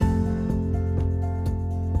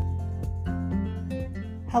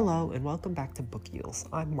Hello and welcome back to Book Eels.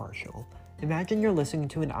 I'm Marshall. Imagine you're listening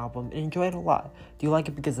to an album and enjoy it a lot. Do you like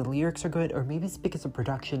it because the lyrics are good, or maybe it's because the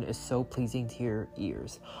production is so pleasing to your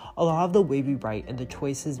ears? A lot of the way we write and the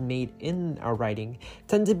choices made in our writing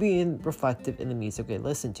tend to be reflective in the music we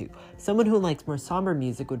listen to. Someone who likes more somber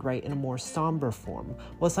music would write in a more somber form,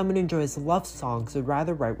 while someone who enjoys love songs would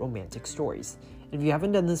rather write romantic stories. If you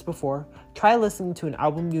haven't done this before, try listening to an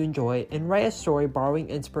album you enjoy and write a story borrowing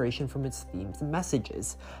inspiration from its themes and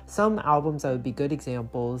messages. Some albums that would be good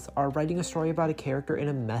examples are writing a story about a character in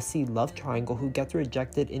a messy love triangle who gets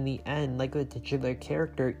rejected in the end, like the titular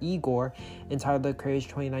character Igor in Tyler, the Creator's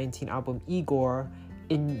 2019 album Igor,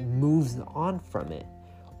 and moves on from it.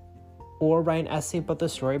 Or write an essay about the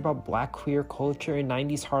story about Black queer culture in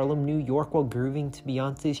 90s Harlem, New York while grooving to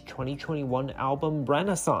Beyonce's 2021 album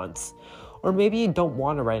Renaissance. Or maybe you don't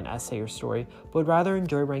want to write an essay or story, but would rather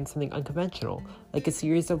enjoy writing something unconventional, like a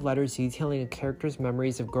series of letters detailing a character's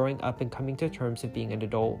memories of growing up and coming to terms with being an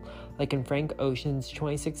adult, like in Frank Ocean's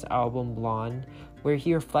 26th album Blonde, where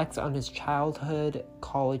he reflects on his childhood,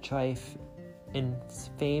 college life, and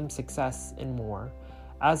fame, success, and more.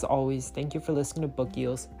 As always, thank you for listening to Book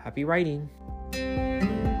Eels. Happy writing!